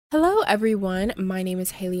Hello, everyone. My name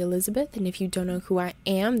is Haley Elizabeth, and if you don't know who I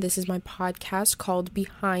am, this is my podcast called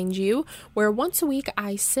Behind You, where once a week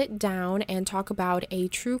I sit down and talk about a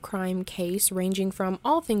true crime case ranging from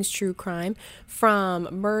all things true crime, from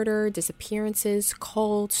murder, disappearances,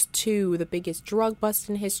 cults, to the biggest drug bust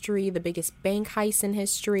in history, the biggest bank heist in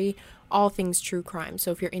history, all things true crime.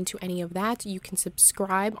 So if you're into any of that, you can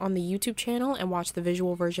subscribe on the YouTube channel and watch the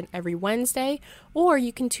visual version every Wednesday, or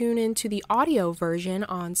you can tune into the audio version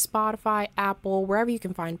on Spotify, Apple, wherever you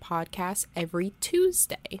can find podcasts every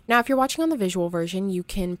Tuesday. Now, if you're watching on the visual version, you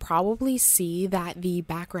can probably see that the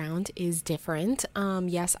background is different.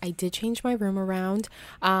 Yes, I did change my room around.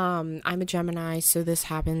 I'm a Gemini, so this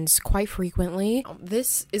happens quite frequently.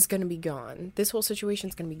 This is going to be gone. This whole situation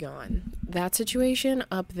is going to be gone. That situation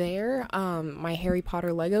up there, my Harry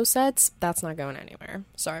Potter Lego sets, that's not going anywhere.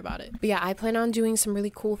 Sorry about it. But yeah, I plan on doing some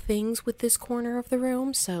really cool things with this corner of the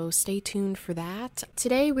room, so stay tuned for that.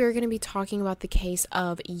 Today, we're going to be talking about the case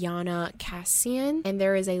of Iana Kasian, and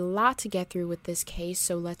there is a lot to get through with this case,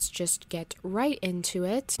 so let's just get right into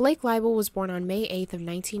it. Blake Leibel was born on May 8th of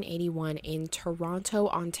 1981 in Toronto,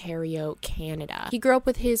 Ontario, Canada. He grew up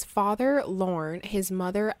with his father, Lorne, his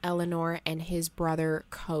mother, Eleanor, and his brother,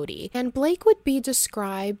 Cody. And Blake would be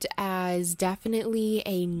described as definitely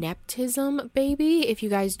a nepotism baby. If you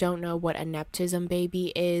guys don't know what a nepotism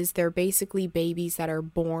baby is, they're basically babies that are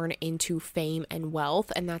born into fame and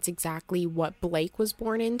wealth, and that's exactly what Blake was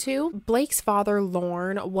born into. Blake's father,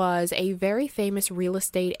 Lorne, was a very famous real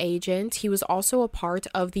estate agent. He was also a part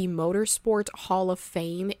of the Motorsport Hall of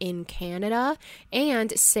Fame in Canada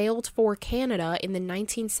and sailed for Canada in the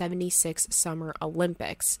 1976 Summer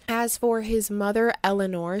Olympics. As for his mother,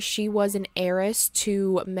 Eleanor, she was an heiress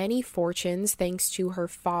to many fortunes thanks to her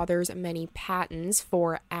father's many patents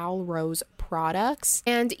for Alrose products.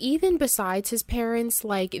 And even besides his parents,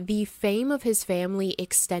 like, the fame of his family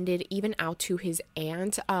extended even out to his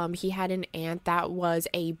aunt. He had an aunt that was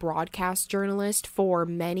a broadcast journalist for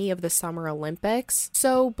many of the Summer Olympics.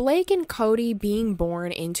 So Blake and Cody, being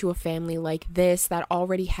born into a family like this that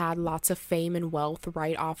already had lots of fame and wealth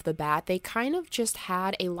right off the bat, they kind of just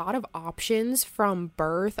had a lot of options from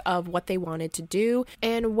birth of what they wanted to do.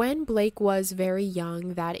 And when Blake was very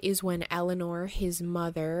young, that is when Eleanor, his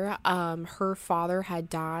mother, her father had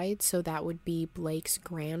died, so that would be Blake's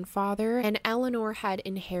grandfather, and Eleanor had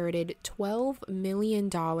inherited $12 million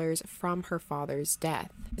from her father's death.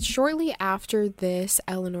 Shortly after this,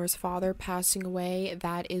 Eleanor's father passing away,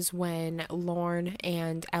 that is when Lorne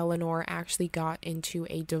and Eleanor actually got into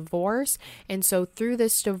a divorce, and so through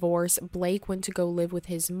this divorce, Blake went to go live with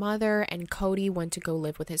his mother, and Cody went to go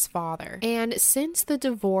live with his father. And since the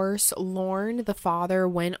divorce, Lorne, the father,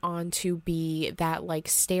 went on to be that, like,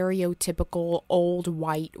 stereotypical old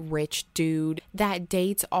white rich dude that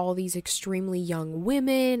dates all these extremely young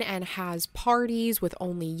women and has parties with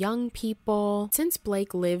only young people. Since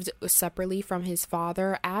Blake lived separately from his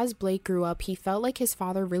father, as Blake grew up, he felt like his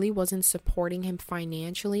father really wasn't supporting him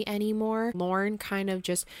financially anymore. Lorne kind of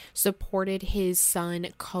just supported his son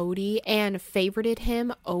Cody and favorited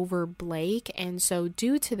him over Blake, and so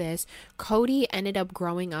due to this, Cody ended up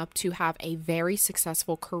growing up to have a very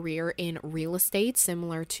successful career in real estate,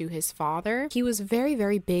 similar to his father. He was very,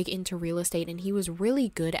 very big into real estate, and he was really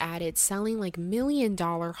good at it, selling like $1 million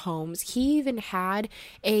homes. He even had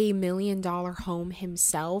a $1 million home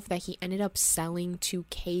himself that he ended up selling to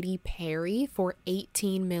Katy Perry for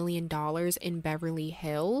 $18 million in Beverly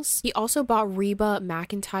Hills. He also bought Reba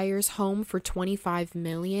McEntire's home for $25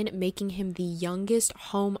 million, making him the youngest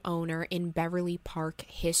homeowner in Beverly Park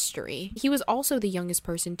history. He was also the youngest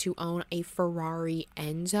person to own a Ferrari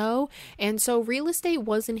Enzo, and so real estate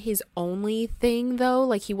wasn't his only thing though.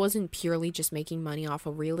 Like, he wasn't purely just making money off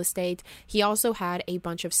of real estate. He also had a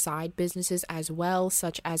bunch of side businesses as well,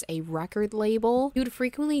 such as a record label. He would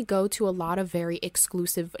frequently go to a lot of very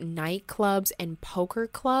exclusive nightclubs and poker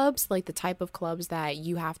clubs, like the type of clubs that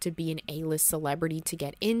you have to be an A-list celebrity to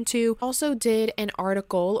get into. Also did an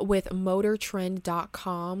article with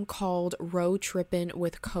motortrend.com called Road Trippin'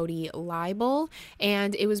 with Cody Leibel,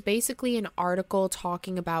 and it was basically an article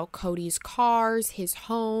talking about Cody's cars, his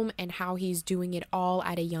home, and how he's doing it all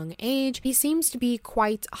at a young age. He seems to be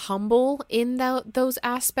quite humble in those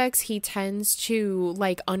aspects. He tends to,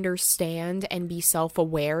 like, understand and be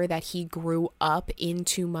self-aware that he grew up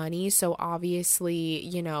into money, so obviously,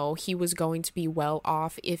 you know, he was going to be well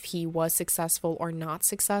off if he was successful or not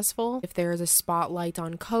successful. If there's a spotlight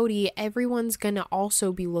on Cody, everyone's gonna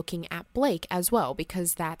also be looking at Blake as well,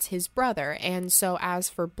 because that's his brother. And so as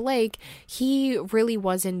for Blake, he really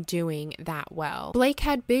wasn't doing that well. Blake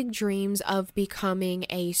had big dreams of becoming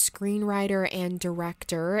a screenwriter and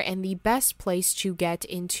director, and the best place to get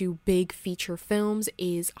into big feature films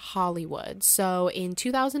is Hollywood. So in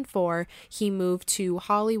 2004, he moved to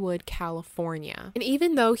Hollywood, California. And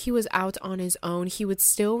even though he was out on his own, he would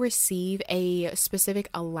still receive a specific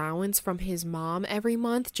allowance from his mom every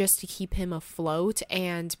month just to keep him afloat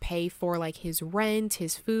and pay for like his rent,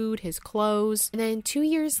 his food, his clothes. And then 2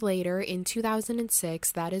 years later, in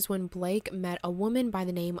 2006, that is when Blake met a woman by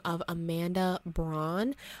the name of Amanda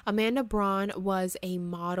Braun. Amanda Braun was a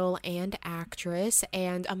model and actress,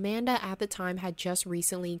 and Amanda at the time had just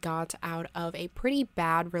recently got out of a pretty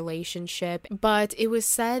bad relationship, but it was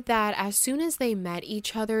said that as soon as they met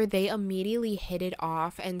each other, they immediately hit it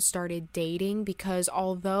off and started dating, because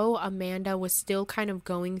although Amanda was still kind of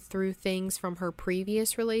going through things from her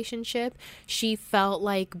previous relationship, she felt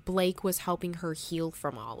like Blake was helping her heal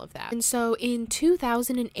from all of that. And so in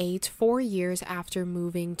 2008, 4 years after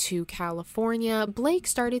moving to California, Blake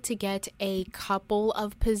started to get a couple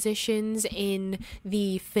of positions in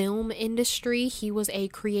the film industry. He was a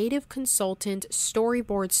creative consultant,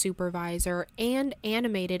 storyboard supervisor, and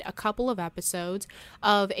animated a couple of episodes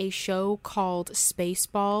of a show called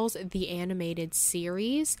Spaceballs, the animated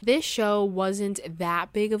series. This show wasn't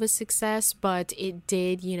that big of a success, but it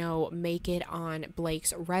did, make it on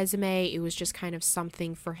Blake's resume. It was just kind of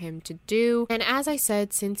something for him to do. And as I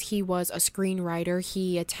said, since he was a screenwriter,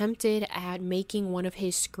 he attempted at making one of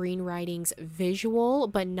his screenwritings visual,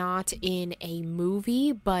 but not in a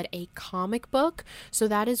movie, but a comic book. So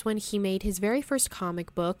that is when he made his very first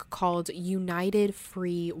comic book called United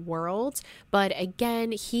Free Worlds. But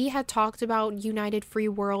again, he had talked about United Free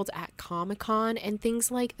Worlds at Comic-Con and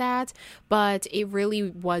things like that, but it really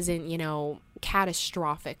wasn't,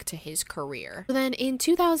 catastrophic to his career. So then in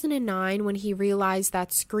 2009, when he realized that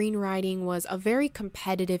screenwriting was a very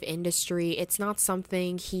competitive industry, it's not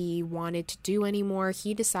something he wanted to do anymore,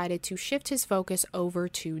 he decided to shift his focus over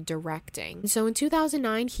to directing. So in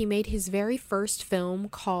 2009, he made his very first film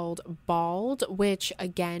called Bald, which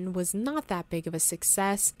again was not that big of a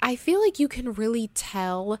success. I feel like you can really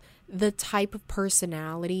tell the type of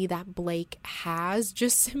personality that Blake has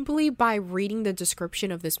just simply by reading the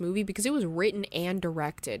description of this movie, because it was written and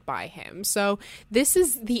directed by him. So this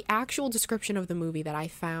is the actual description of the movie that I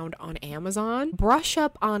found on Amazon. Brush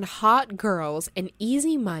up on hot girls and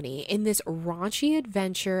easy money in this raunchy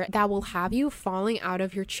adventure that will have you falling out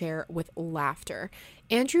of your chair with laughter.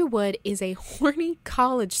 Andrew Wood is a horny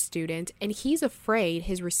college student, and he's afraid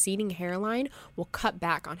his receding hairline will cut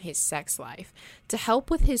back on his sex life. To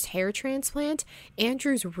help with his hair transplant,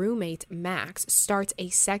 Andrew's roommate, Max, starts a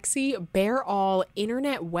sexy, bare-all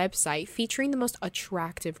internet website featuring the most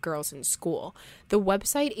attractive girls in school. The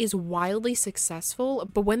website is wildly successful,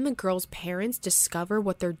 but when the girls' parents discover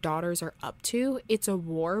what their daughters are up to, it's a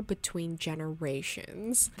war between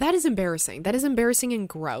generations. That is embarrassing. That is embarrassing and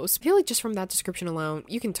gross. I feel like just from that description alone,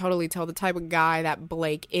 you can totally tell the type of guy that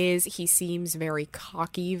Blake is. He seems very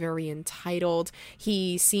cocky, very entitled.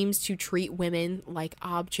 He seems to treat women like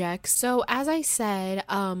objects. So as I said,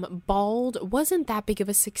 Bald wasn't that big of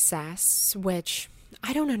a success, which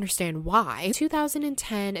I don't understand why.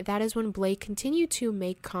 2010, that is when Blake continued to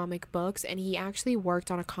make comic books, and he actually worked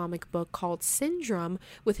on a comic book called Syndrome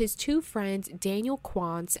with his two friends Daniel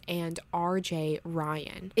Quantz and RJ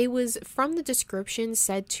Ryan. It was, from the description,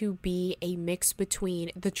 said to be a mix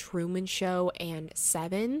between The Truman Show and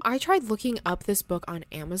Seven. I tried looking up this book on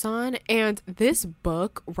Amazon, and this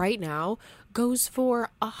book right now goes for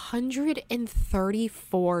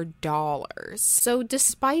 $134. So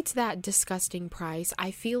despite that disgusting price,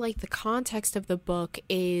 I feel like the context of the book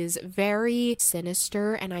is very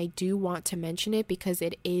sinister, and I do want to mention it because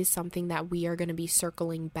it is something that we are going to be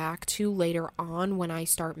circling back to later on when I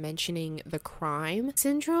start mentioning the crime.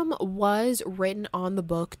 Syndrome was written on the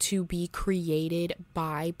book to be created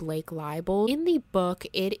by Blake Leibel. In the book,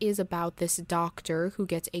 it is about this doctor who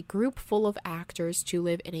gets a group full of actors to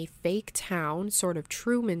live in a fake town, sort of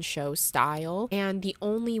Truman Show style, and the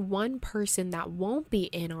only one person that won't be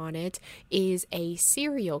in on it is a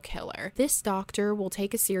serial killer. This doctor will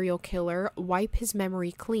take a serial killer, wipe his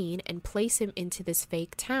memory clean, and place him into this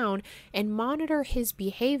fake town and monitor his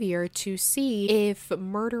behavior to see if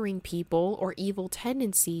murdering people or evil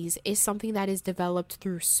tendencies is something that is developed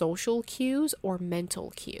through social cues or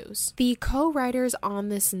mental cues. The co-writers on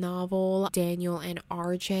this novel, Daniel and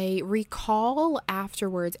RJ, recall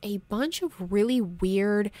afterwards a bunch of really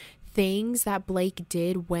weird things that Blake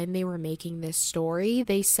did when they were making this story.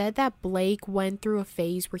 They said that Blake went through a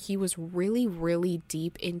phase where he was really, really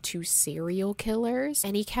deep into serial killers,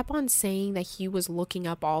 and he kept on saying that he was looking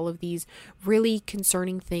up all of these really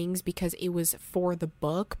concerning things because it was for the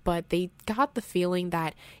book, but they got the feeling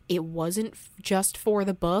that it wasn't just for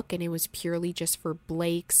the book and it was purely just for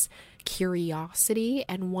Blake's curiosity.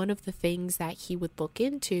 And one of the things that he would look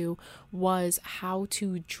into was how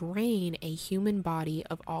to drain a human body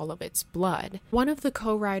of all of its blood. One of the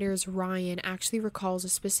co-writers, Ryan, actually recalls a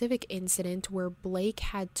specific incident where Blake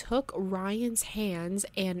had took Ryan's hands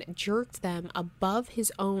and jerked them above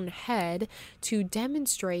his own head to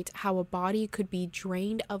demonstrate how a body could be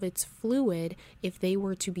drained of its fluid if they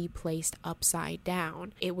were to be placed upside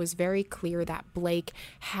down. It was very clear that Blake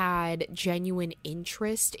had genuine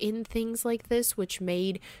interest in things like this, which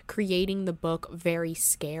made creating the book very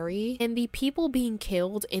scary. And the people being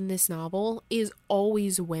killed in this novel is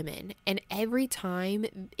always women, and every time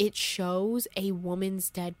it shows a woman's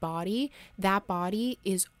dead body, that body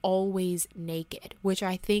is always naked, which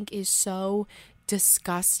I think is so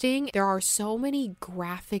disgusting. There are so many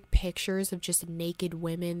graphic pictures of just naked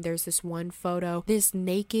women. There's this one photo, this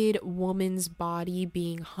naked woman's body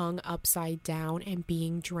being hung upside down and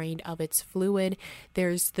being drained of its fluid.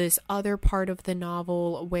 There's this other part of the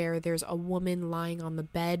novel where there's a woman lying on the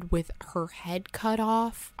bed with her head cut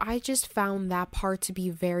off. I just found that part to be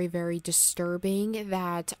very, very disturbing,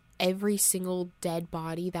 that every single dead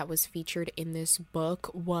body that was featured in this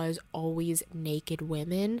book was always naked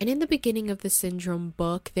women. And in the beginning of the Syndrome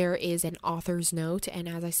book, there is an author's note. And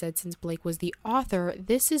as I said, since Blake was the author,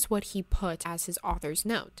 this is what he put as his author's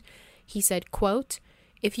note. He said, quote,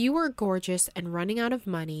 "If you were gorgeous and running out of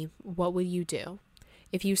money, what would you do?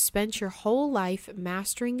 If you spent your whole life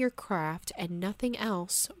mastering your craft and nothing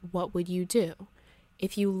else, what would you do?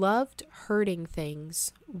 If you loved hurting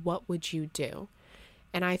things, what would you do?"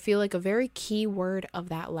 And I feel like a very key word of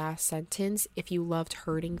that last sentence, if you loved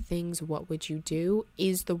hurting things, what would you do,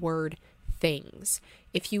 is the word things.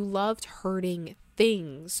 If you loved hurting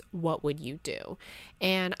things, what would you do?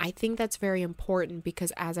 And I think that's very important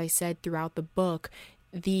because, as I said throughout the book,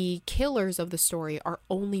 the killers of the story are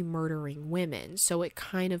only murdering women. So it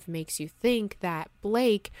kind of makes you think that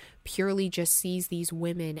Blake purely just sees these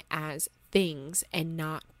women as things and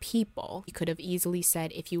not people. He could have easily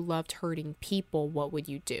said, if you loved hurting people, what would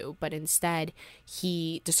you do? But instead,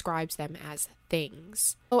 he describes them as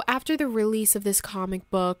things. So after the release of this comic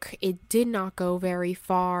book, it did not go very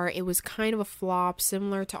far. It was kind of a flop,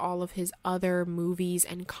 similar to all of his other movies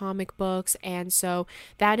and comic books. And so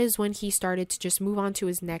that is when he started to just move on to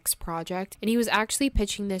his next project. And he was actually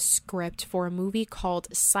pitching this script for a movie called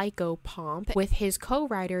Psychopomp with his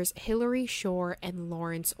co-writers Hilary Shore and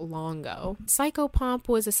Lawrence Longo. Psychopomp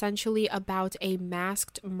was essentially about a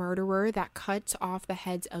masked murderer that cuts off the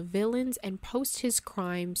heads of villains and posts his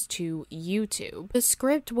crimes to YouTube. The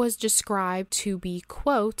script was described to be,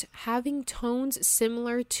 quote, having tones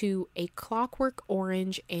similar to A Clockwork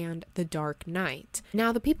Orange and The Dark Knight.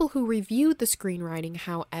 Now, the people who reviewed the screenwriting,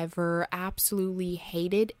 however, absolutely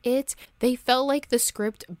hated it. They felt like the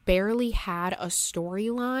script barely had a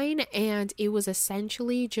storyline, and it was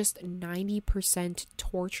essentially just 90%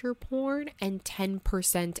 torture porn and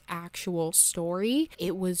 10% actual story.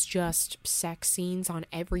 It was just sex scenes on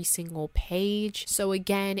every single page. So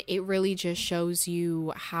again, it really just shows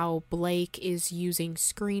you how Blake is using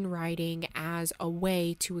screenwriting as a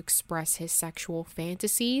way to express his sexual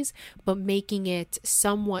fantasies, but making it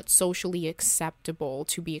somewhat socially acceptable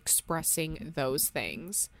to be expressing those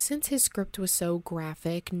things. Since his script was so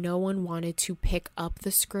graphic, no one wanted to pick up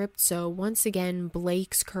the script, so once again,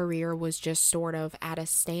 Blake's career was just sort of at a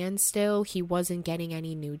standstill. He wasn't getting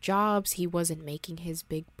any new jobs, he wasn't making his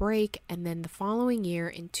big break, and then the following year,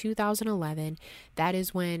 in 2011, that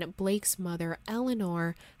is when Blake's mother,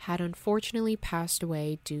 Eleanor, had unfortunately passed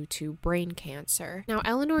away due to brain cancer. Now,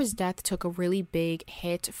 Eleanor's death took a really big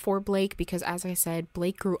hit for Blake because, as I said,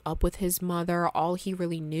 Blake grew up with his mother. All he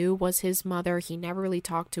really knew was his mother. He never really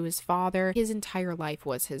talked to his father. His entire life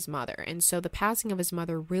was his mother. And so the passing of his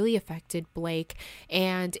mother really affected Blake,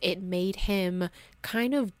 and it made him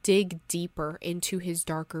kind of dig deeper into his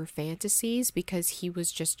darker fantasies because he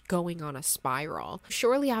was just going on a spiral.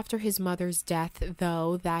 Shortly after his mother's death,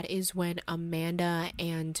 though, that is when Amanda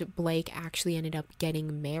and Blake actually ended up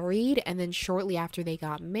getting married, and then shortly after they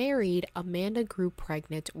got married, Amanda grew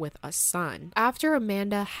pregnant with a son. After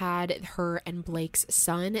Amanda had her and Blake's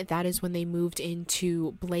son, that is when they moved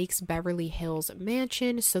into Blake's Beverly Hills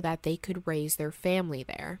mansion so that they could raise their family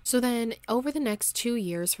there. So then over the next 2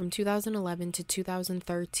 years, from 2011 to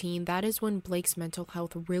 2013, that is when Blake's mental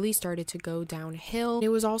health really started to go downhill. It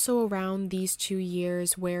was also around these 2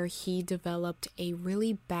 years where he developed a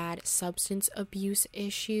really bad substance abuse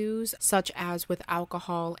issues, such as with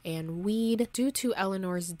alcohol and weed. Due to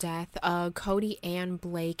Eleanor's death, Cody and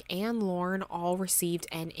Blake and Lauren all received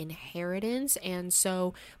an inheritance, and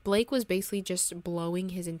so Blake was basically just blowing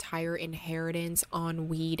his entire inheritance on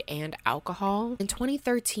weed and alcohol. In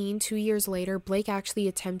 2013, 2 years later, Blake actually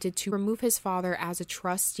attempted to remove his father as a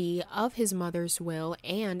trustee of his mother's will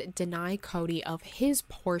and deny Cody of his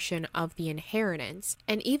portion of the inheritance.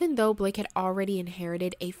 And even though Blake had already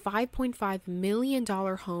inherited a $5.5 million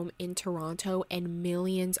home in Toronto and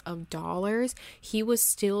millions of dollars, he was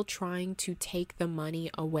still trying to take the money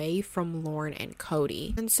away from Lauren and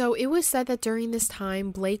Cody. And so it was said that during this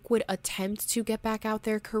time, Blake would attempt to get back out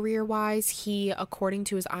there career-wise. He, according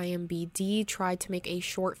to his IMDb, tried to make a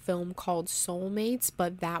short film called Soulmates,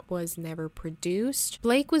 but that was never produced.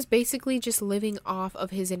 Blake was basically just living off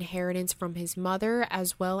of his inheritance from his mother,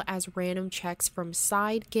 as well as random checks from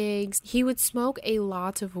side gigs. He would smoke a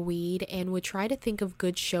lot of weed and would try to think of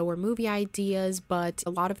good show or movie ideas, but a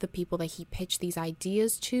lot of the people that he pitched these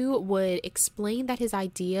ideas to would explain that his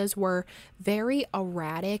ideas were very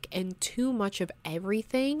erratic and too much of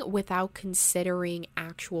everything without considering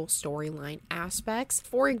actual storyline aspects.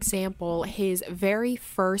 For example, his very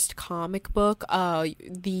first comic book,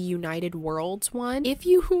 the United Worlds one, if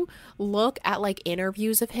you look at like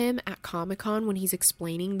interviews of him at Comic-Con when he's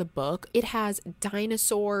explaining the book, it has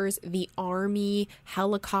dinosaurs, the army,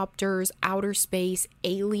 helicopters, outer space,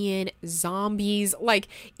 alien, zombies, like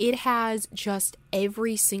it has just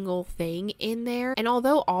every single thing in there. And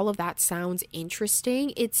although all of that sounds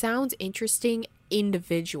interesting, it sounds interesting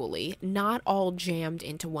individually, not all jammed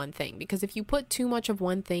into one thing, because if you put too much of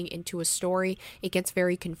one thing into a story, it gets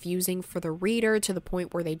very confusing for the reader to the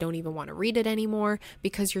point where they don't even want to read it anymore,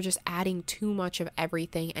 because you're just adding too much of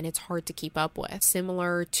everything and it's hard to keep up with.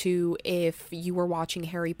 Similar to if you were watching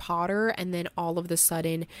Harry Potter and then all of the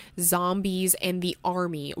sudden zombies and the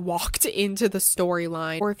army walked into the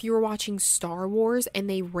storyline, or if you were watching Star Wars and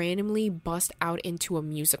they randomly bust out into a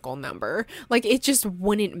musical number, like it just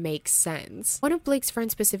wouldn't make sense. One of Blake's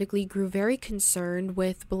friends specifically grew very concerned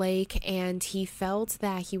with Blake, and he felt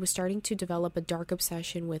that he was starting to develop a dark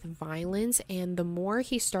obsession with violence, and the more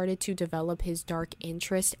he started to develop his dark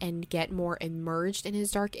interest and get more immersed in his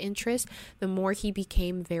dark interest, the more he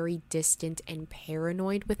became very distant and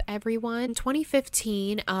paranoid with everyone. In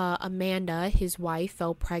 2015, Amanda, his wife,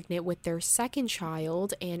 fell pregnant with their second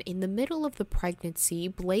child, and in the middle of the pregnancy,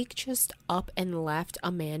 Blake just up and left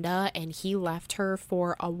Amanda, and he left her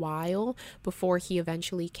for a while before he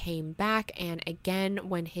eventually came back. And again,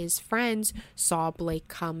 when his friends saw Blake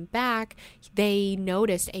come back, they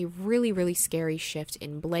noticed a really scary shift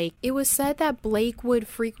in Blake. It was said that Blake would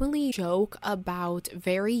frequently joke about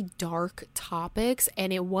very dark topics,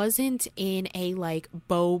 and it wasn't in a like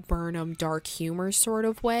Bo Burnham dark humor sort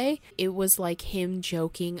of way. It was like him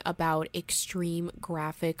joking about extreme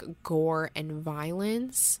graphic gore and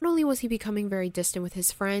violence. Not only was he becoming very distant with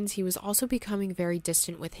his friends, he was also becoming very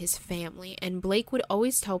distant with his family. And Blake would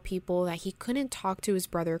always tell people that he couldn't talk to his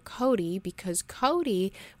brother Cody because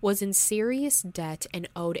Cody was in serious debt and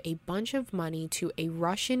owed a bunch of money to a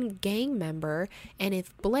Russian gang member, and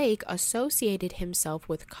if Blake associated himself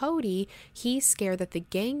with Cody, he's scared that the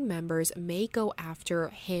gang members may go after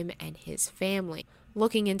him and his family.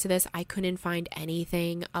 Looking into this, I couldn't find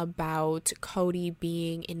anything about Cody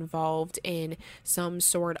being involved in some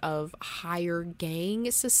sort of higher gang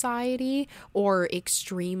society or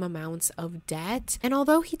extreme amounts of debt. And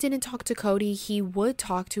although he didn't talk to Cody, he would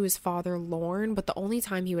talk to his father, Lauren, but the only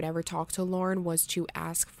time he would ever talk to Lauren was to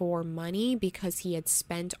ask for money because he had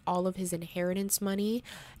spent all of his inheritance money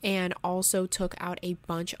and also took out a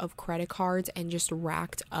bunch of credit cards and just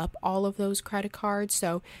racked up all of those credit cards.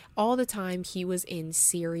 So all the time he was in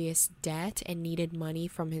serious debt and needed money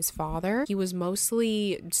from his father. He was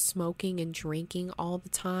mostly smoking and drinking all the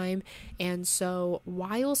time, and so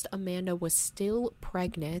whilst Amanda was still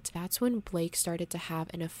pregnant, that's when Blake started to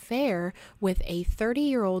have an affair with a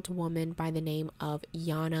 30-year-old woman by the name of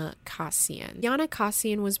Iana Kasian. Iana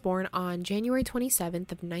Kasian was born on January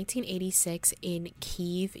 27th of 1986 in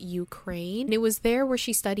Kyiv, Ukraine. And it was there where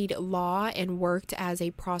she studied law and worked as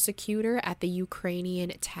a prosecutor at the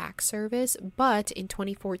Ukrainian tax service, but but in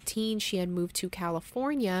 2014, she had moved to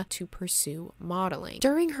California to pursue modeling.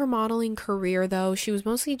 During her modeling career, though, she was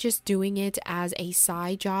mostly just doing it as a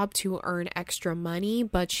side job to earn extra money,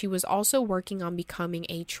 but she was also working on becoming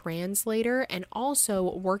a translator and also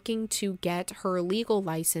working to get her legal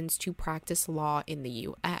license to practice law in the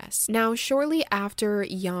US. Now, shortly after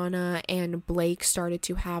Iana and Blake started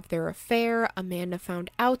to have their affair, Amanda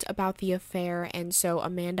found out about the affair, and so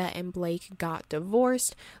Amanda and Blake got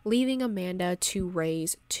divorced, leaving Amanda to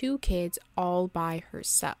raise 2 kids all by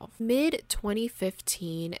herself.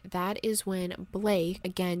 Mid-2015, that is when Blake,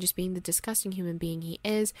 again just being the disgusting human being he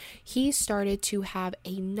is, he started to have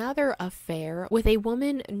another affair with a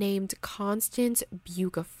woman named Constance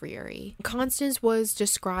Bucafrieri. Constance was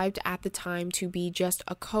described at the time to be just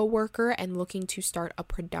a co-worker and looking to start a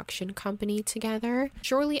production company together.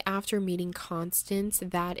 Shortly after meeting Constance,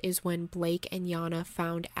 that is when Blake and Iana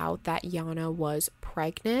found out that Iana was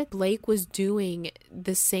pregnant. Blake was doing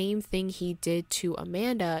the same thing he did to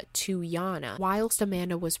Amanda to Iana. Whilst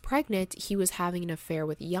Amanda was pregnant, he was having an affair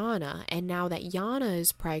with Iana, and now that Iana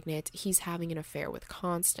is pregnant, he's having an affair with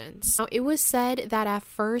Constance. Now, it was said that at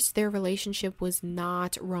first their relationship was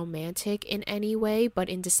not romantic in any way, but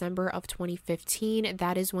in December of 2015,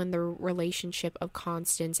 that is when the relationship of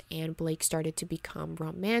Constance and Blake started to become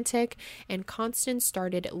romantic, and Constance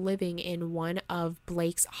started living in one of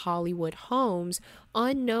Blake's Hollywood homes,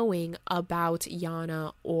 unknowing about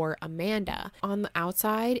Iana or Amanda. On the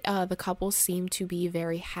outside, the couple seemed to be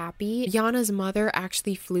very happy. Iana's mother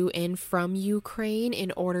actually flew in from Ukraine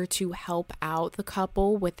in order to help out the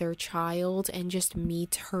couple with their child and just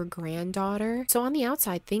meet her granddaughter. So on the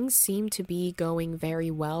outside, things seemed to be going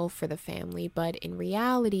very well for the family, but in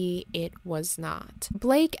reality, it was not.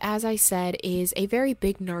 Blake, as I said, is a very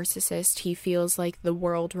big narcissist. He feels like the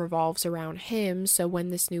world revolves around him, so when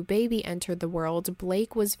this new baby entered the world,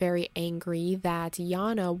 Blake was very angry that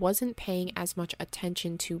Iana wasn't paying as much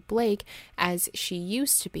attention to Blake as she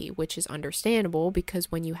used to be, which is understandable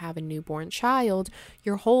because when you have a newborn child,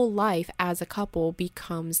 your whole life as a couple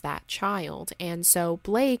becomes that child. And so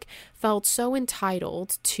Blake felt so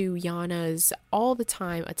entitled to Iana's all the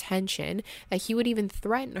time attention that he would even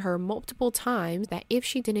threaten her multiple times that if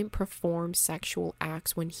she didn't perform sexual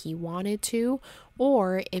acts when he wanted to,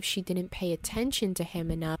 or if she didn't pay attention to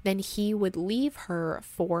him enough, then he would leave her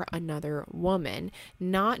for another woman,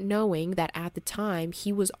 not knowing that at the time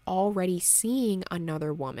he was already seeing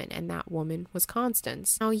another woman, and that woman was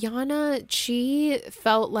Constance. Now, Iana, she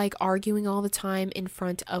felt like arguing all the time in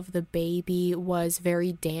front of the baby was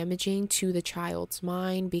very damaging to the child's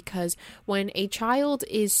mind, because when a child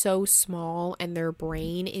is so small and their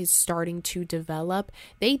brain is starting to develop,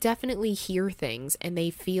 they definitely hear things and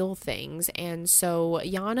they feel things, and so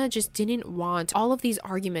Iana just didn't want all of these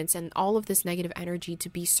arguments and all of this negative energy to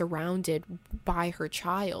be surrounded by her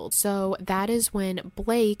child. So that is when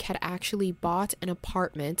Blake had actually bought an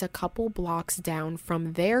apartment a couple blocks down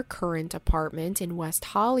from their current apartment in West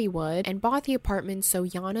Hollywood, and bought the apartment so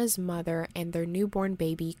Iana's mother and their newborn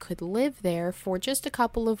baby could live there for just a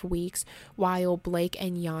couple of weeks while Blake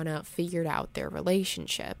and Iana figured out their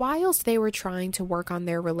relationship. Whilst they were trying to work on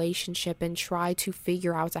their relationship and try to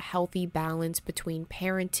figure out a healthy balance between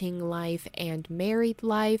parenting life and married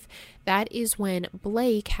life, that is when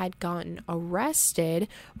Blake had gotten arrested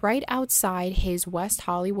right outside his West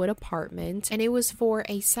Hollywood apartment, and it was for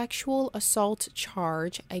a sexual assault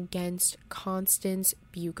charge against Constance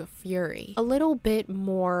Bucafrieri. A little bit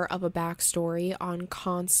more of a backstory on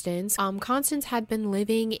Constance. Constance had been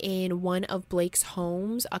living in one of Blake's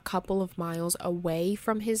homes a couple of miles away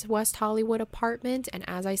from his West Hollywood apartment, and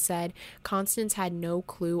as I said, Constance had no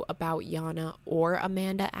clue about Iana or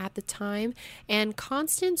Amanda at the time, and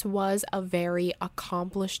Constance was a very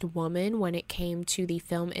accomplished woman when it came to the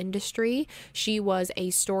film industry. She was a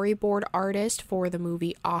storyboard artist for the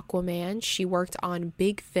movie Aquaman. She worked on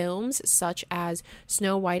big films such as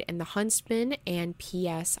Snow White and the Huntsman and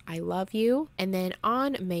P.S. I Love You. And then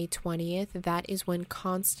on May 20th, that is when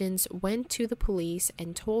Constance went to the police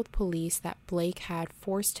and told police that Blake had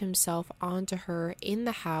forced himself onto her in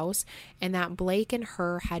the house and that Blake and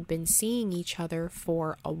her had been seeing each other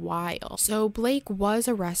for a while. So Blake was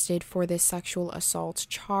arrested for this sexual assault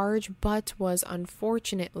charge, but was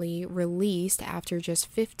unfortunately released after just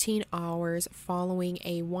 15 hours following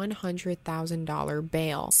a $100,000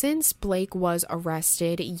 bail. Since Blake was arrested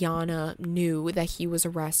arrested, Iana knew that he was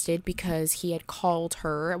arrested because he had called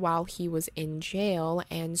her while he was in jail,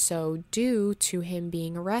 and so due to him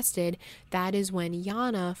being arrested, that is when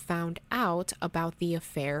Iana found out about the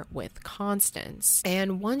affair with Constance.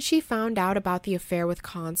 And once she found out about the affair with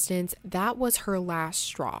Constance, that was her last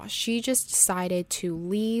straw. She just decided to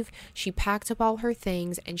leave. She packed up all her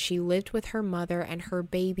things and she lived with her mother and her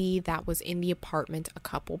baby that was in the apartment a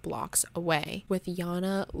couple blocks away. With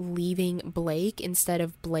Iana leaving Blake instead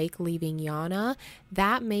of Blake leaving Iana,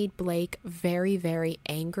 that made Blake very, very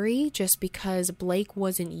angry, just because Blake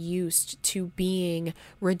wasn't used to being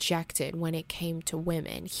rejected when it came to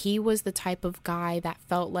women. He was the type of guy that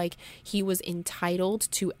felt like he was entitled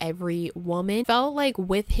to every woman, felt like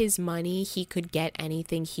with his money he could get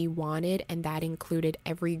anything he wanted, and that included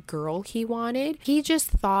every girl he wanted. He just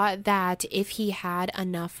thought that if he had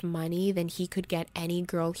enough money, then he could get any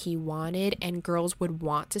girl he wanted, and girls would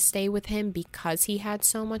want to stay with him because he had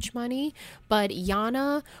so much money. But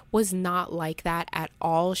Iana was not like that at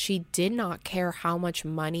all. She did not care how much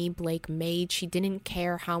money Blake made. She didn't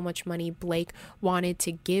care how much money Blake wanted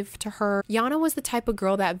to give to her. Iana was the type of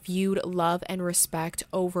girl that viewed love and respect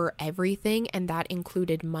over everything, and that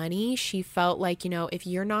included money. She felt like, if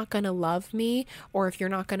you're not going to love me or if you're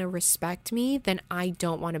not going to respect me, then I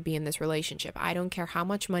don't want to be in this relationship. I don't care how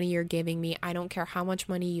much money you're giving me. I don't care how much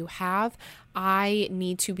money you have. I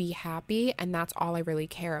need to be happy, and that's all I really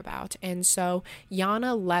care about. And so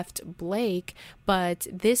Iana left Blake, but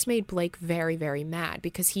this made Blake very, very mad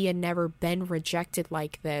because he had never been rejected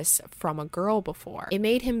like this from a girl before. It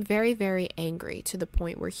made him very, very angry to the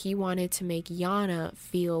point where he wanted to make Iana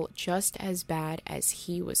feel just as bad as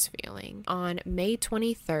he was feeling. On May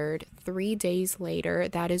 23rd, 3 days later,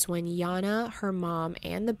 that is when Iana, her mom,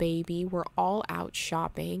 and the baby were all out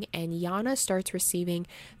shopping, and Iana starts receiving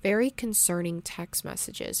very concerning text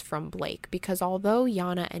messages from Blake, because although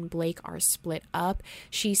Iana and Blake are split up,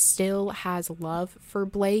 she still has love for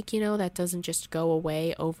Blake, that doesn't just go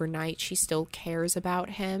away overnight. She still cares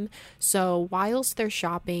about him. So whilst they're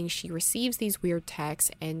shopping, she receives these weird texts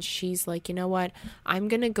and she's like, you know what, I'm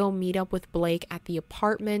gonna go meet up with Blake at the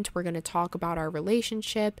apartment. We're gonna talk about our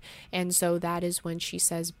relationship. And so that is when she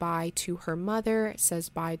says bye to her mother, says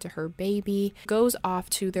bye to her baby, goes off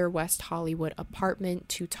to their West Hollywood apartment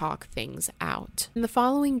to talk things out. And the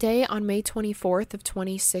following day, on May 24th of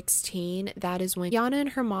 2016, that is when Iana and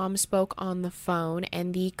her mom spoke on the phone,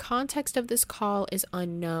 and the context of this call is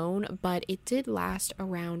unknown, but it did last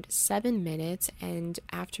around 7 minutes, and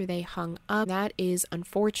after they hung up, that is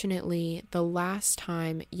unfortunately the last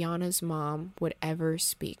time Iana's mom would ever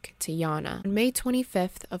speak to Iana. On May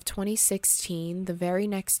 25th of 2016, the very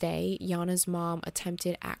next day, Iana's mom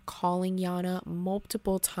attempted at calling Iana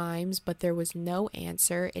multiple times, but there was no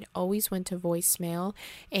answer. It always went to voicemail,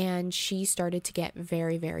 and she started to get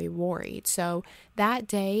very, very worried. So that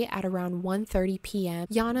day at around 1:30 p.m.,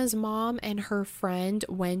 Iana's mom and her friend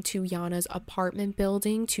went to Iana's apartment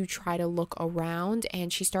building to try to look around,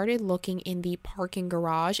 and she started looking in the parking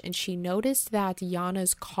garage, and she noticed that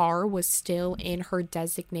Iana's car was still in her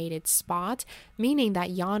designated spot, meaning that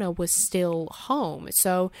Iana was still home.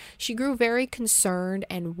 So she grew very concerned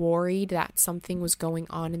and worried that something was going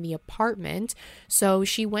on in the apartment. So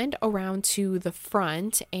she went around to the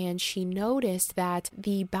front and she noticed that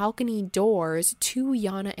the balcony doors to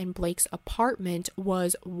Iana and Blake's apartment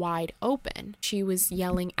was wide open. She was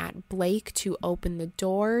yelling at Blake to open the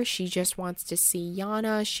door. She just wants to see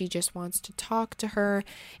Iana. She just wants to talk to her.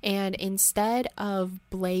 And instead of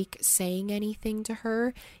Blake saying anything to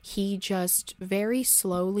her, he just very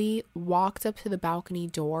slowly walked up to the balcony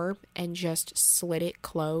door and just slid it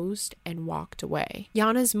closed and walked away.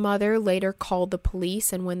 Iana's mother later called the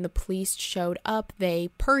police, and when the police showed up, they,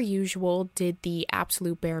 per usual, did the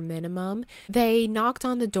absolute bare minimum. They knocked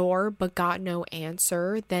on the door but got no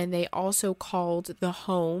answer. Then they also called the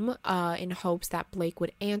home in hopes that Blake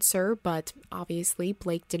would answer, but obviously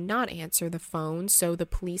Blake did not answer the phone, so the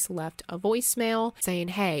police left a voicemail saying,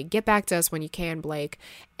 "Hey, get back to us when you can, Blake,"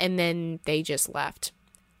 and then they just left.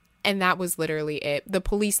 And that was literally it. The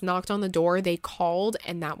police knocked on the door, they called,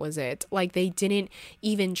 and that was it. Like, they didn't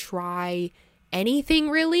even try anything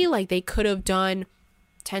really. Like, they could have done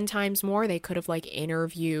 10 times more. They could have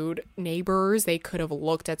interviewed neighbors. They could have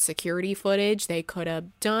looked at security footage. They could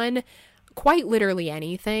have done quite literally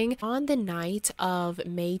anything. On the night of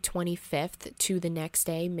May 25th to the next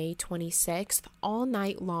day, May 26th, all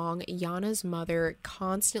night long, Iana's mother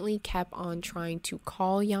constantly kept on trying to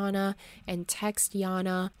call Iana and text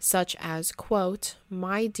Iana, such as, quote,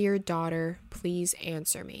 "My dear daughter, please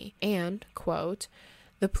answer me," and, quote,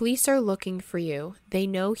 The police are looking for you. They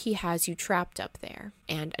know he has you trapped up there.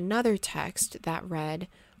 And another text that read,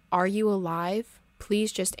 are you alive?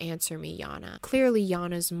 Please just answer me, Iana. Clearly,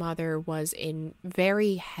 Iana's mother was in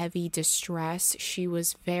very heavy distress. She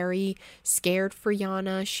was very scared for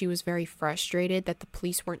Iana. She was very frustrated that the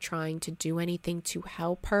police weren't trying to do anything to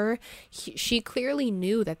help her. She clearly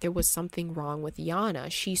knew that there was something wrong with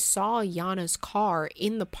Iana. She saw Iana's car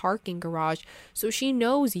in the parking garage, so she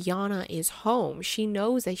knows Iana is home. She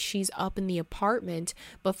knows that she's up in the apartment,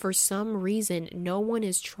 but for some reason, no one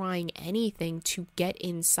is trying anything to get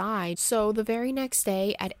inside. So the very next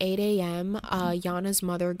day at 8 a.m., Iana's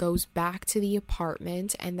mother goes back to the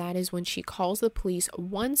apartment, and that is when she calls the police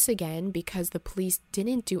once again because the police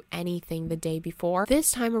didn't do anything the day before.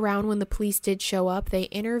 This time around, when the police did show up, they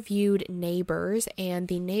interviewed neighbors, and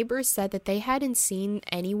the neighbors said that they hadn't seen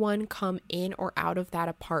anyone come in or out of that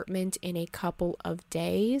apartment in a couple of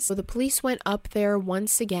days. So the police went up there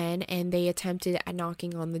once again, and they attempted at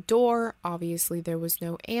knocking on the door. Obviously, there was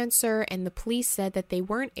no answer, and the police said that they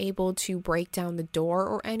weren't able to break down the door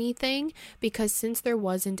or anything because since there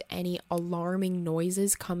wasn't any alarming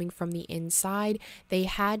noises coming from the inside, they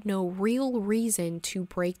had no real reason to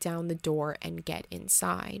break down the door and get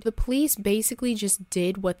inside. The police basically just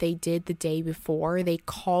did what they did the day before. They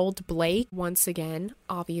called Blake once again.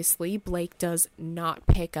 Obviously, Blake does not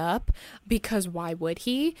pick up because why would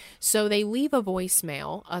he? So they leave a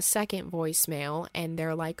voicemail, a second voicemail, and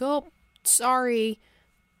they're like, oh, sorry,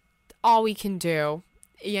 all we can do.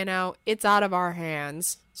 It's out of our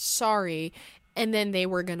hands. Sorry. And then they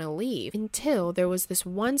were gonna leave until there was this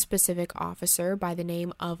one specific officer by the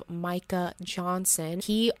name of Micah Johnson.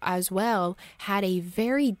 He as well had a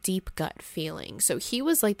very deep gut feeling. So he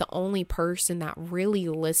was like the only person that really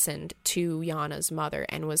listened to Iana's mother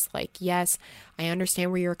and was like, yes, I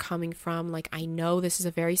understand where you're coming from. Like, I know this is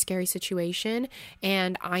a very scary situation,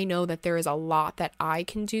 and I know that there is a lot that I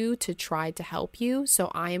can do to try to help you. So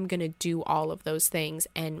I am going to do all of those things,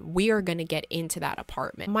 and we are going to get into that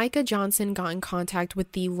apartment. Micah Johnson got in contact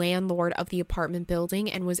with the landlord of the apartment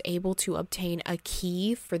building and was able to obtain a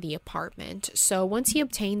key for the apartment. So once he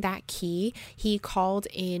obtained that key, he called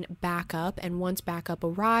in backup, and once backup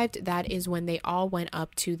arrived, that is when they all went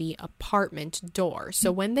up to the apartment door.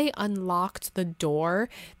 So when they unlocked the door,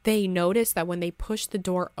 they noticed that when they pushed the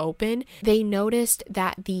door open, they noticed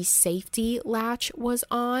that the safety latch was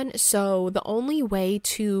on. So the only way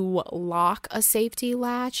to lock a safety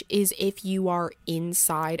latch is if you are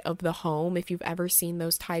inside of the home. If you've ever seen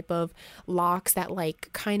those type of locks that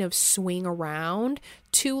like kind of swing around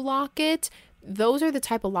to lock it, those are the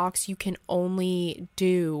type of locks you can only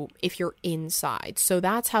do if you're inside. So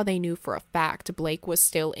that's how they knew for a fact Blake was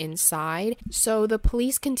still inside. So the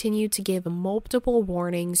police continued to give multiple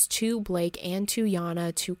warnings to Blake and to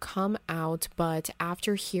Iana to come out, but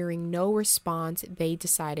after hearing no response, they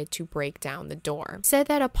decided to break down the door. Said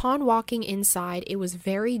that upon walking inside, it was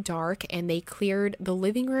very dark, and they cleared the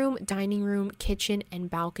living room, dining room, kitchen, and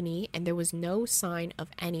balcony, and there was no sign of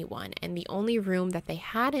anyone. And the only room that they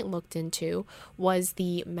hadn't looked into was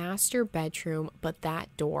the master bedroom, but that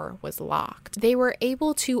door was locked. They were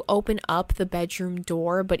able to open up the bedroom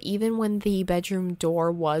door, but even when the bedroom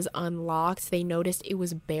door was unlocked, they noticed it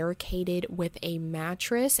was barricaded with a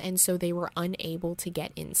mattress, and so they were unable to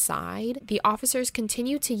get inside. The officers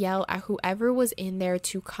continued to yell at whoever was in there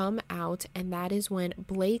to come out, and that is when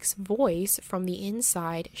Blake's voice from the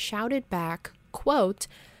inside shouted back, quote,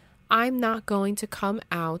 "I'm not going to come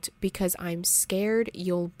out because I'm scared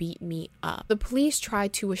you'll beat me up." The police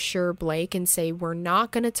tried to assure Blake and say, "We're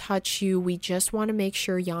not going to touch you. We just want to make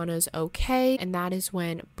sure Iana's okay." And that is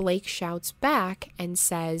when Blake shouts back and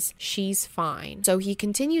says, "She's fine." So he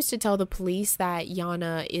continues to tell the police that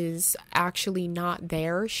Iana is actually not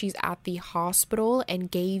there. She's at the hospital, and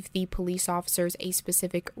gave the police officers a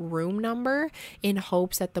specific room number in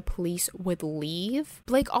hopes that the police would leave.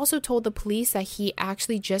 Blake also told the police that he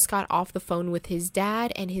actually just got off the phone with his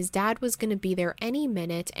dad, and his dad was going to be there any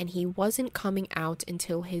minute, and he wasn't coming out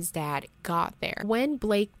until his dad got there. When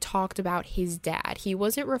Blake talked about his dad, he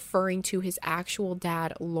wasn't referring to his actual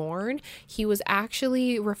dad, Lorne. He was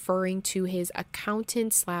actually referring to his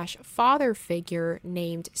accountant slash father figure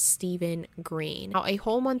named Stephen Green. Now, a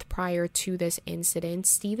whole month prior to this incident,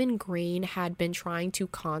 Stephen Green had been trying to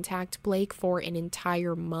contact Blake for an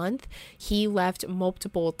entire month. He left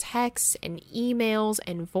multiple texts and emails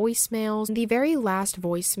and voicemails. The very last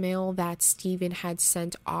voicemail that Stephen had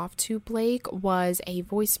sent off to Blake was a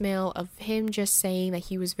voicemail of him just saying that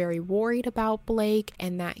he was very worried about Blake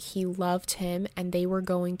and that he loved him, and they were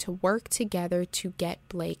going to work together to get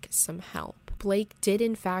Blake some help. Blake did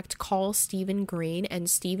in fact call Stephen Green, and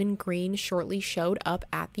Stephen Green shortly showed up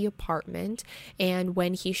at the apartment. And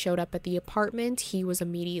when he showed up at the apartment, he was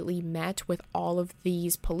immediately met with all of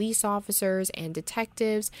these police officers and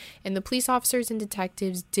detectives. And the police officers and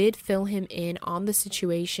detectives did fill him in on the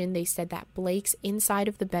situation. They said that Blake's inside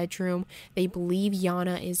of the bedroom. They believe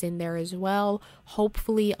Iana is in there as well,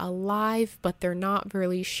 hopefully alive, but they're not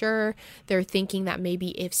really sure. They're thinking that maybe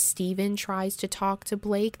if Stephen tries to talk to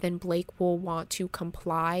Blake, then Blake will want to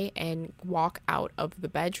comply and walk out of the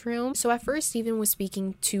bedroom. So at first, Stephen was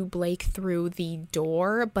speaking to Blake through the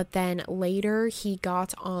door, but then later he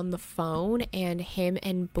got on the phone and him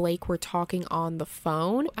and Blake were talking on the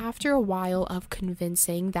phone. After a while of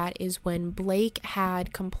convincing, that is when Blake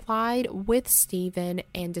had complied with Stephen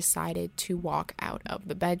and decided to walk out of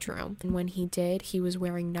the bedroom. And when he did, he was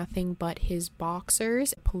wearing nothing but his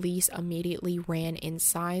boxers. Police immediately ran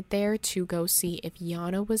inside there to go see if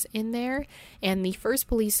Iana was in there, and the first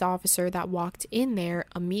police officer that walked in there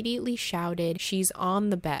immediately shouted, "She's on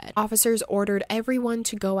the bed." Officers ordered everyone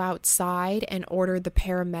to go outside and ordered the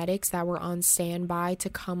paramedics that were on standby to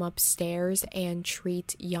come upstairs and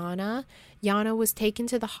treat Iana. Iana was taken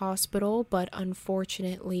to the hospital, but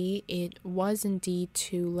unfortunately it was indeed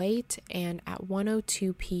too late, and at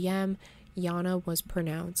 1:02 p.m. Iana was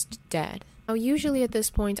pronounced dead. Now, usually at this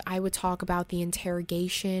point, I would talk about the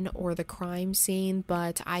interrogation or the crime scene,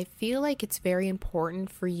 but I feel like it's very important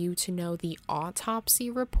for you to know the autopsy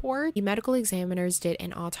report. The medical examiners did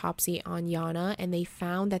an autopsy on Iana, and they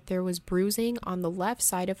found that there was bruising on the left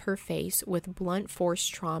side of her face with blunt force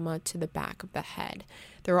trauma to the back of the head.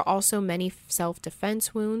 There were also many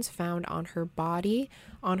self-defense wounds found on her body.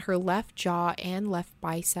 On her left jaw and left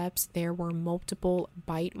biceps, there were multiple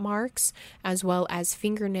bite marks, as well as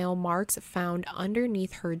fingernail marks found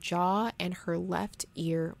underneath her jaw, and her left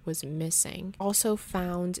ear was missing. Also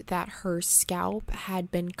found that her scalp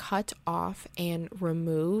had been cut off and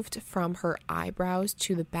removed from her eyebrows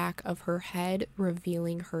to the back of her head,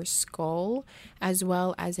 revealing her skull, as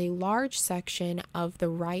well as a large section of the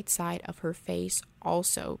right side of her face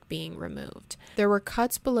also being removed. There were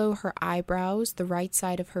cuts below her eyebrows, the right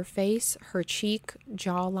side of her face, her cheek,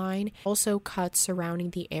 jawline, also cuts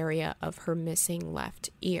surrounding the area of her missing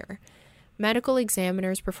left ear. Medical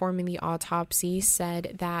examiners performing the autopsy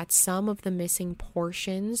said that some of the missing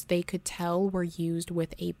portions they could tell were used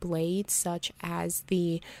with a blade, such as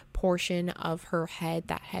the portion of her head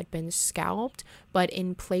that had been scalped, but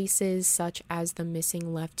in places such as the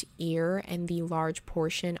missing left ear and the large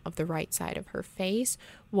portion of the right side of her face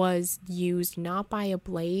was used not by a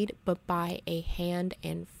blade, but by a hand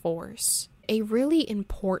and force. A really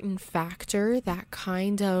important factor that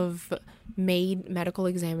kind of made medical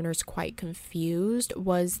examiners quite confused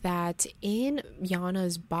was that in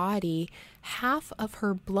Iana's body, half of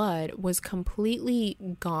her blood was completely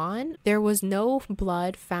gone. There was no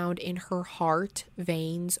blood found in her heart,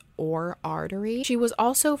 veins, or artery. She was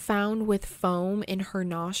also found with foam in her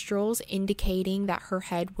nostrils, indicating that her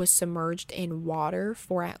head was submerged in water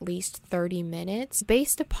for at least 30 minutes.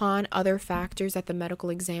 Based upon other factors that the medical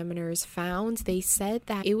examiners found, they said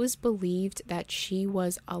that it was believed that she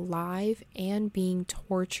was alive and being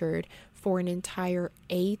tortured for an entire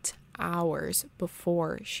 8 hours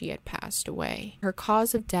before she had passed away. Her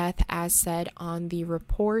cause of death, as said on the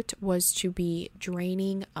report, was to be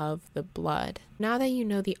draining of the blood. Now that you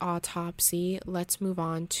know the autopsy, let's move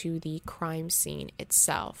on to the crime scene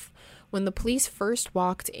itself. When the police first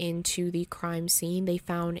walked into the crime scene, they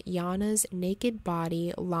found Iana's naked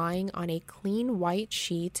body lying on a clean white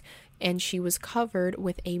sheet, and she was covered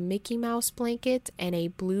with a Mickey Mouse blanket and a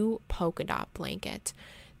blue polka dot blanket.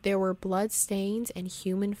 There were blood stains and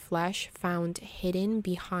human flesh found hidden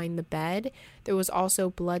behind the bed. There was also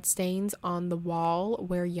blood stains on the wall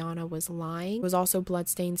where Iana was lying. There was also blood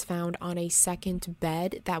stains found on a second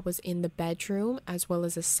bed that was in the bedroom, as well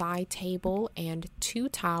as a side table and 2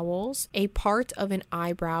 towels. A part of an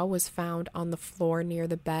eyebrow was found on the floor near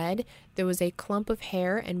the bed. There was a clump of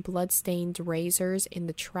hair and blood-stained razors in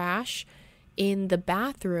the trash. In the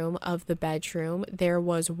bathroom of the bedroom, there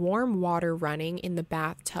was warm water running in the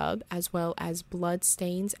bathtub, as well as blood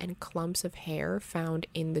stains and clumps of hair found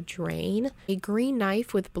in the drain. A green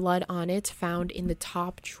knife with blood on it found in the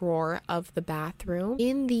top drawer of the bathroom.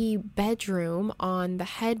 In the bedroom, on the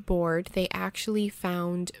headboard, they actually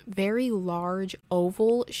found very large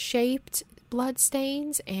oval-shaped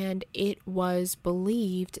bloodstains, and it was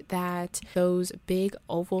believed that those big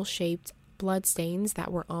oval-shaped bloodstains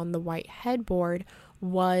that were on the white headboard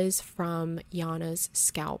was from Iana's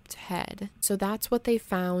scalped head. So that's what they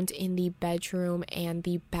found in the bedroom and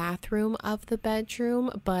the bathroom of the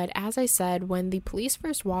bedroom. But as I said, when the police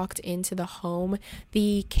first walked into the home,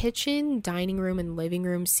 the kitchen, dining room, and living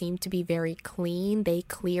room seemed to be very clean. They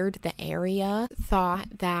cleared the area,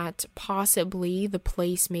 thought that possibly the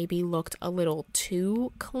place maybe looked a little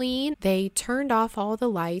too clean. They turned off all the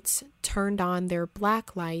lights, turned on their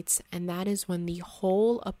black lights, and that is when the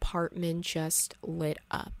whole apartment just lit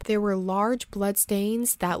up. There were large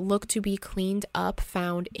bloodstains that looked to be cleaned up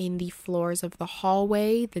found in the floors of the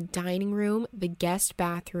hallway, the dining room, the guest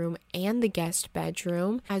bathroom, and the guest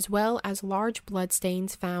bedroom, as well as large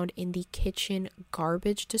bloodstains found in the kitchen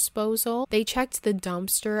garbage disposal. They checked the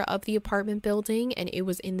dumpster of the apartment building, and it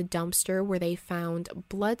was in the dumpster where they found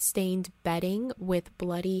blood-stained bedding with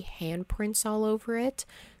bloody handprints all over it,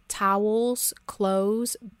 towels,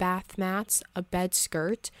 clothes, bath mats, a bed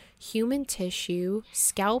skirt, human tissue,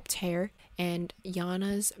 scalped hair, and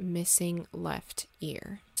Iana's missing left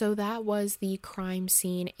ear. So that was the crime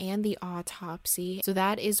scene and the autopsy. So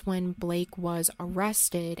that is when Blake was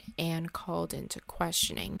arrested and called into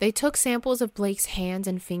questioning. They took samples of Blake's hands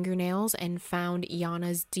and fingernails and found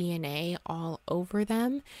Iana's DNA all over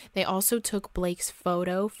them. They also took Blake's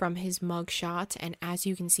photo from his mugshot, and as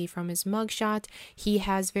you can see from his mugshot, he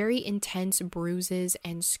has very intense bruises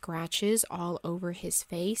and scratches all over his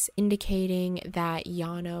face, indicating that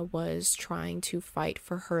Iana was trying to fight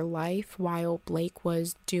for her life while Blake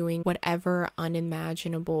was doing whatever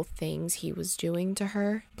unimaginable things he was doing to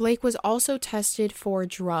her. Blake was also tested for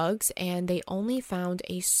drugs, and they only found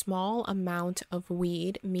a small amount of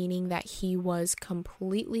weed, meaning that he was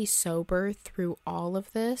completely sober through all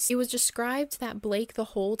of this. It was described that Blake the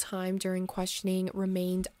whole time during questioning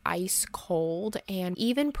remained ice cold and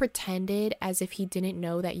even pretended as if he didn't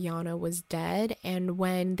know that Iana was dead, and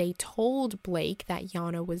when they told Blake that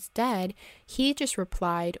Iana was dead, he just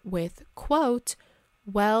replied with, quote,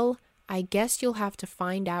 "Well, I guess you'll have to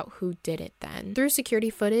find out who did it then." Through security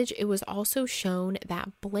footage, it was also shown that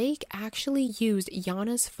Blake actually used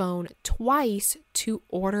Iana's phone twice to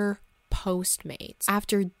order Postmates.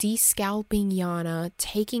 After descalping Iana,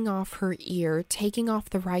 taking off her ear, taking off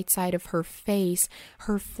the right side of her face,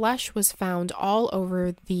 her flesh was found all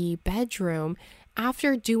over the bedroom.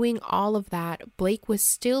 After doing all of that, Blake was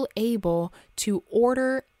still able to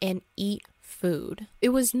order and eat food. It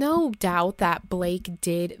was no doubt that Blake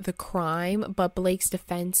did the crime, but Blake's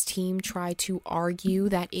defense team tried to argue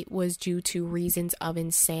that it was due to reasons of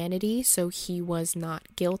insanity, so he was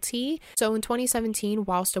not guilty. So in 2017,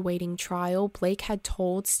 whilst awaiting trial, Blake had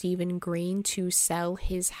told Stephen Green to sell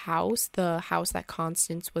his house, the house that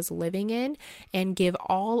Constance was living in, and give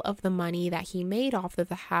all of the money that he made off of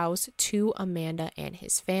the house to Amanda and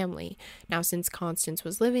his family. Now, since Constance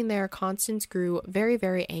was living there, Constance grew very,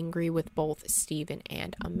 very angry with both Stephen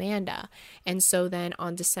and Amanda. And so then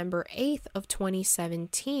on December 8th of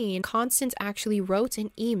 2017, Constance actually wrote an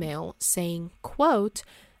email saying, quote,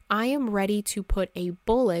 "I am ready to put a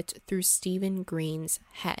bullet through Stephen Green's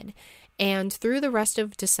head." And through the rest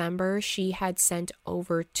of December, she had sent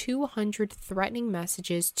over 200 threatening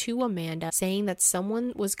messages to Amanda saying that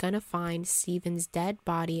someone was going to find Stephen's dead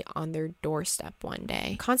body on their doorstep one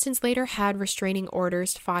day. Constance later had restraining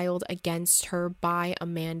orders filed against her by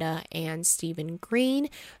Amanda and Stephen Green.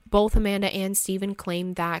 Both Amanda and Stephen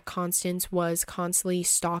claimed that Constance was constantly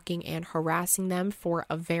stalking and harassing them for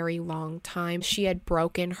a very long time. She had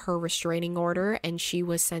broken her restraining order and she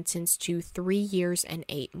was sentenced to 3 years and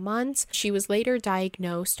 8 months. She was later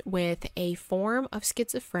diagnosed with a form of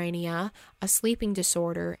schizophrenia, a sleeping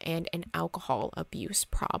disorder, and an alcohol abuse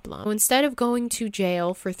problem. Instead of going to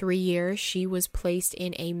jail for 3 years, she was placed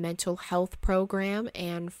in a mental health program,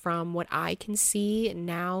 and from what I can see,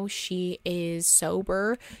 now she is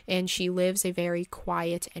sober and she lives a very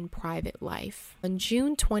quiet and private life. On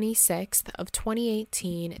June 26th of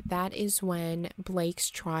 2018, that is when Blake's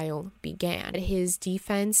trial began. His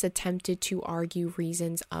defense attempted to argue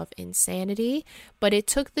reasons of insanity, but it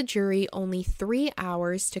took the jury only 3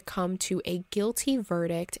 hours to come to a guilty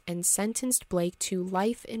verdict and sentenced Blake to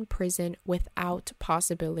life in prison without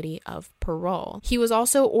possibility of parole. He was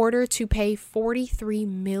also ordered to pay $43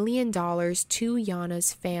 million to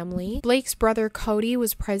Iana's family. Blake's brother Cody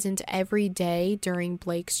was present present every day during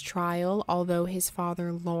Blake's trial, although his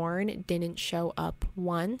father Lorne didn't show up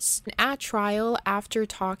once. At trial, after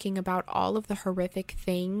talking about all of the horrific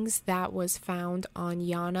things that was found on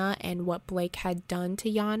Iana and what Blake had done to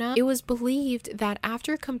Iana, it was believed that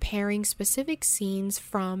after comparing specific scenes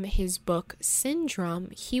from his book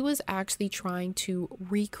Syndrome, he was actually trying to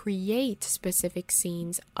recreate specific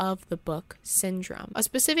scenes of the book Syndrome. A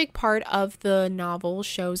specific part of the novel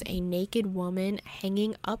shows a naked woman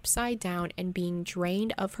hanging upside down and being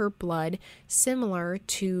drained of her blood, similar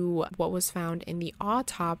to what was found in the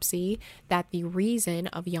autopsy, that the reason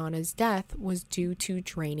of Iana's death was due to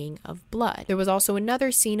draining of blood. There was also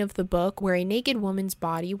another scene of the book where a naked woman's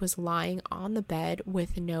body was lying on the bed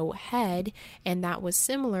with no head, and that was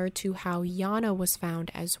similar to how Iana was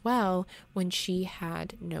found as well when she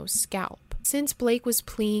had no scalp. Since Blake was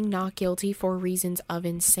pleading not guilty for reasons of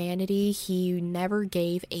insanity, he never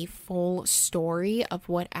gave a full story of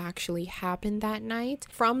what actually happened that night.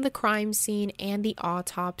 From the crime scene and the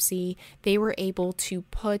autopsy, they were able to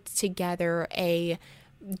put together a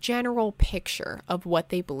general picture of what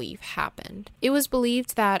they believe happened. It was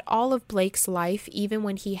believed that all of Blake's life, even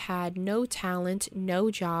when he had no talent, no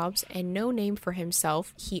jobs, and no name for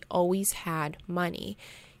himself, he always had money.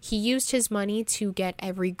 He used his money to get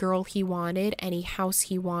every girl he wanted, any house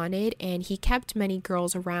he wanted, and he kept many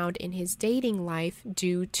girls around in his dating life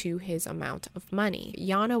due to his amount of money.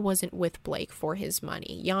 Iana wasn't with Blake for his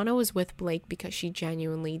money. Iana was with Blake because she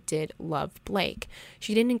genuinely did love Blake.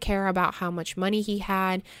 She didn't care about how much money he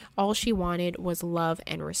had. All she wanted was love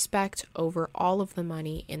and respect over all of the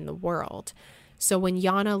money in the world. So when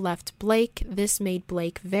Iana left Blake, this made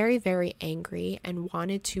Blake very, very angry and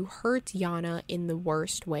wanted to hurt Iana in the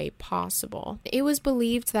worst way possible. It was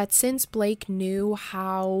believed that since Blake knew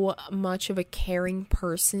how much of a caring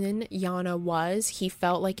person Iana was, he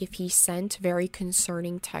felt like if he sent very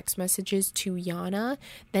concerning text messages to Iana,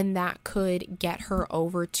 then that could get her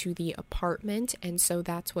over to the apartment, and so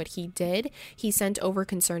that's what he did. He sent over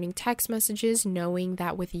concerning text messages, knowing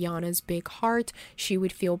that with Iana's big heart, she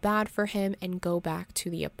would feel bad for him and go back to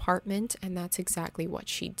the apartment, and that's exactly what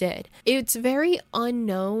she did. It's very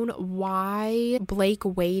unknown why Blake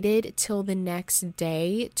waited till the next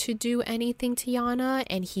day to do anything to Iana,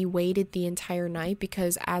 and he waited the entire night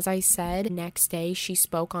because, as I said, next day she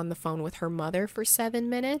spoke on the phone with her mother for 7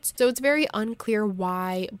 minutes. So it's very unclear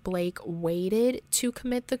why Blake waited to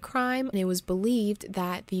commit the crime, and it was believed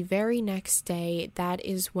that the very next day, that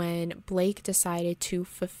is when Blake decided to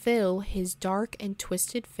fulfill his dark and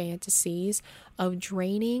twisted fantasies of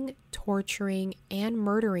draining, torturing, and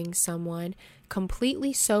murdering someone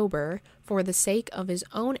completely sober for the sake of his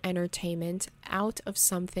own entertainment out of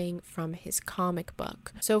something from his comic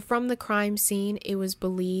book. So from the crime scene, it was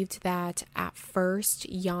believed that at first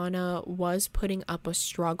Iana was putting up a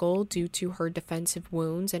struggle due to her defensive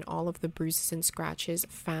wounds and all of the bruises and scratches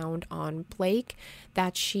found on Blake,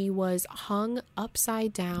 that she was hung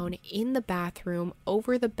upside down in the bathroom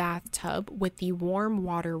over the bathtub with the warm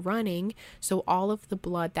water running, so all of the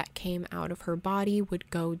blood that came out of her body would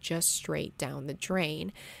go just straight down the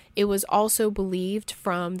drain. It was also believed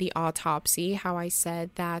from the autopsy, how I said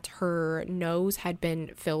that her nose had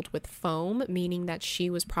been filled with foam, meaning that she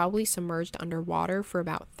was probably submerged underwater for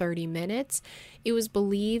about 30 minutes. It was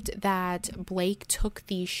believed that Blake took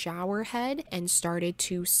the shower head and started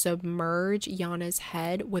to submerge Iana's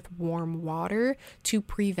head with warm water to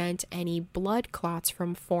prevent any blood clots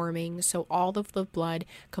from forming, so all of the blood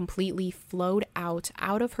completely flowed out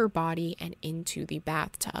of her body and into the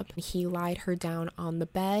bathtub. He lied her down on the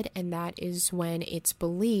bed, and that is when it's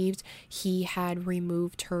believed he had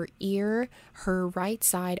removed her ear, her right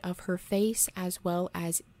side of her face, as well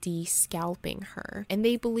as de-scalping her. And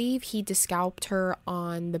they believe he descalped her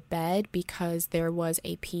on the bed because there was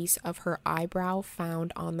a piece of her eyebrow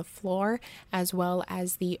found on the floor, as well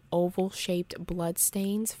as the oval-shaped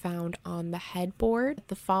bloodstains found on the headboard.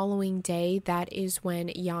 The following day, that is when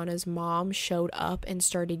Iana's mom showed up and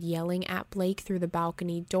started yelling at Blake through the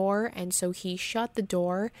balcony door, and so he shut the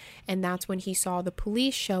door, and that's when he saw the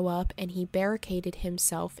police show up and he barricaded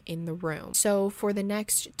himself in the room. So for the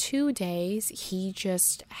next 2 days, he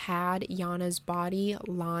just had Iana's body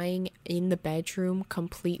lying in the bedroom,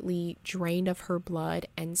 completely drained of her blood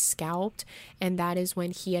and scalped, and that is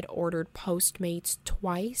when he had ordered Postmates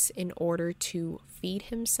twice in order to feed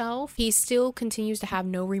himself. He still continues to have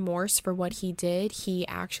no remorse for what he did. He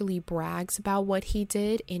actually brags about what he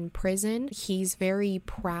did in prison. He's very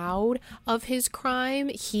proud of his crime.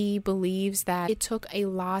 He believes that it took a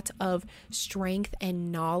lot of strength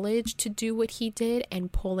and knowledge to do what he did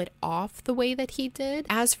and pull it off the way that he did.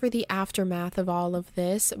 As for the aftermath of all of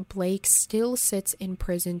this, Blake still sits in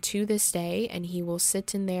prison to this day, and he will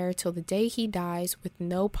sit in there till the day he dies with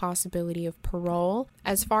no possibility of parole.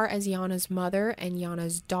 As far as Iana's mother and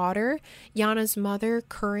Iana's daughter, Iana's mother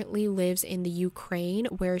currently lives in the Ukraine,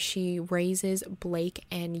 where she raises Blake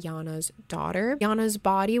and Iana's daughter. Iana's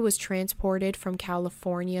body was transported from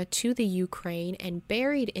California to the Ukraine and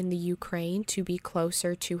buried in the Ukraine to be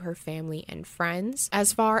closer to her family and friends.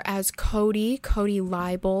 As far as Cody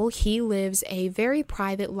Leibel, he lives a very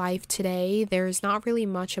private life today. There's not really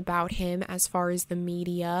much about him as far as the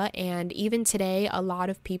media, and even today a lot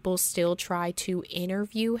of people still try to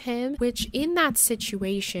interview him, which in that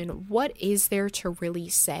situation, what is there to really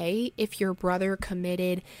say if your brother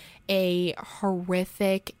committed a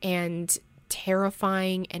horrific and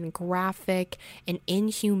terrifying and graphic and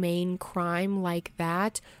inhumane crime like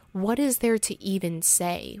that? What is there to even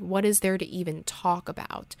say? What is there to even talk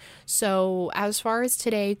about? So as far as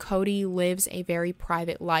today, Cody lives a very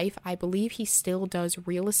private life. I believe he still does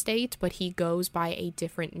real estate, but he goes by a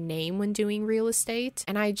different name when doing real estate.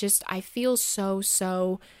 And I feel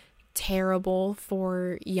so terrible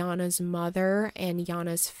for Iana's mother and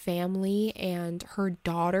Iana's family and her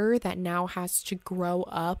daughter that now has to grow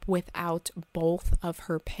up without both of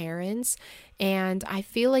her parents. And I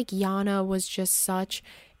feel like Iana was just such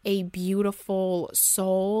a beautiful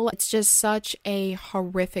soul. It's just such a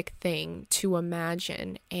horrific thing to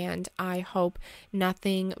imagine, and I hope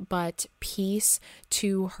nothing but peace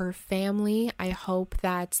to her family. I hope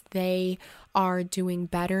that they are doing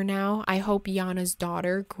better now. I hope Iana's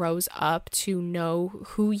daughter grows up to know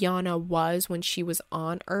who Iana was when she was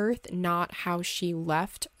on Earth, not how she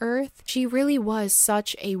left Earth. She really was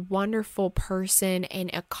such a wonderful person, an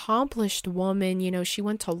accomplished woman. You know, she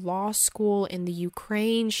went to law school in the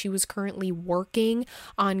Ukraine. She was currently working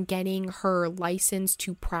on getting her license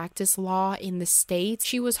to practice law in the States.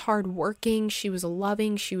 She was hardworking, she was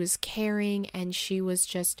loving, she was caring, and she was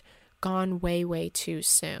just gone way too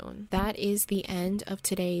soon. That is the end of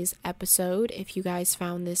today's episode. If you guys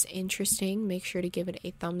found this interesting, make sure to give it a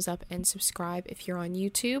thumbs up and subscribe if you're on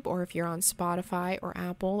YouTube, or if you're on Spotify or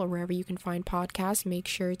Apple or wherever you can find podcasts. Make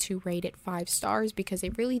sure to rate it 5 stars because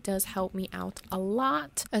it really does help me out a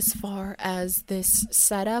lot. As far as this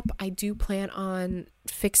setup, I do plan on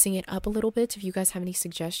fixing it up a little bit. If you guys have any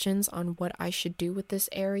suggestions on what I should do with this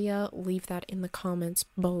area, leave that in the comments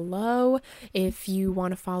below. If you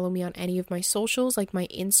want to follow me on any of my socials, like my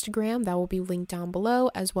Instagram, that will be linked down below,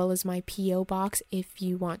 as well as my PO box if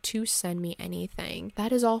you want to send me anything.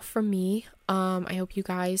 That is all from me. I hope you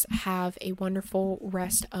guys have a wonderful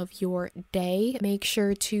rest of your day. Make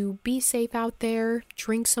sure to be safe out there,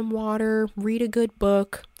 drink some water, read a good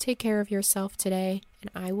book, take care of yourself today,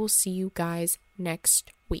 and I will see you guys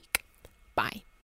next week. Bye.